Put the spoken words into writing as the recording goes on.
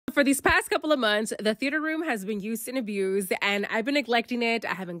For these past couple of months, the theater room has been used and abused, and I've been neglecting it.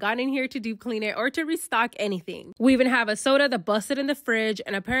 I haven't gone in here to deep clean it or to restock anything. We even have a soda that busted in the fridge,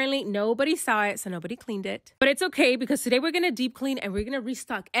 and apparently nobody saw it, so nobody cleaned it. But it's okay because today we're gonna deep clean and we're gonna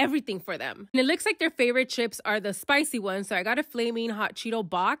restock everything for them. And it looks like their favorite chips are the spicy ones, so I got a flaming hot Cheeto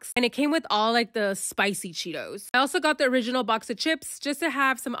box, and it came with all like the spicy Cheetos. I also got the original box of chips just to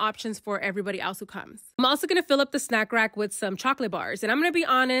have some options for everybody else who comes. I'm also gonna fill up the snack rack with some chocolate bars, and I'm gonna be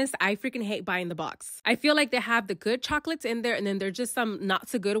honest, I freaking hate buying the box. I feel like they have the good chocolates in there and then there's just some not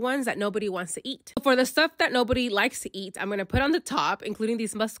so good ones that nobody wants to eat. For the stuff that nobody likes to eat, I'm going to put on the top, including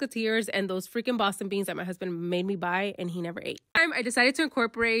these Musketeers and those freaking Boston beans that my husband made me buy and he never ate. I decided to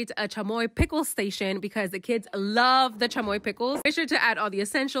incorporate a chamoy pickle station because the kids love the chamoy pickles. Make sure to add all the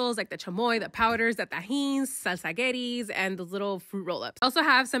essentials like the chamoy, the powders, the tahines, salsagueris, and the little fruit roll-ups. Also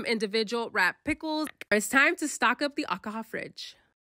have some individual wrapped pickles. It's time to stock up the alcohol fridge.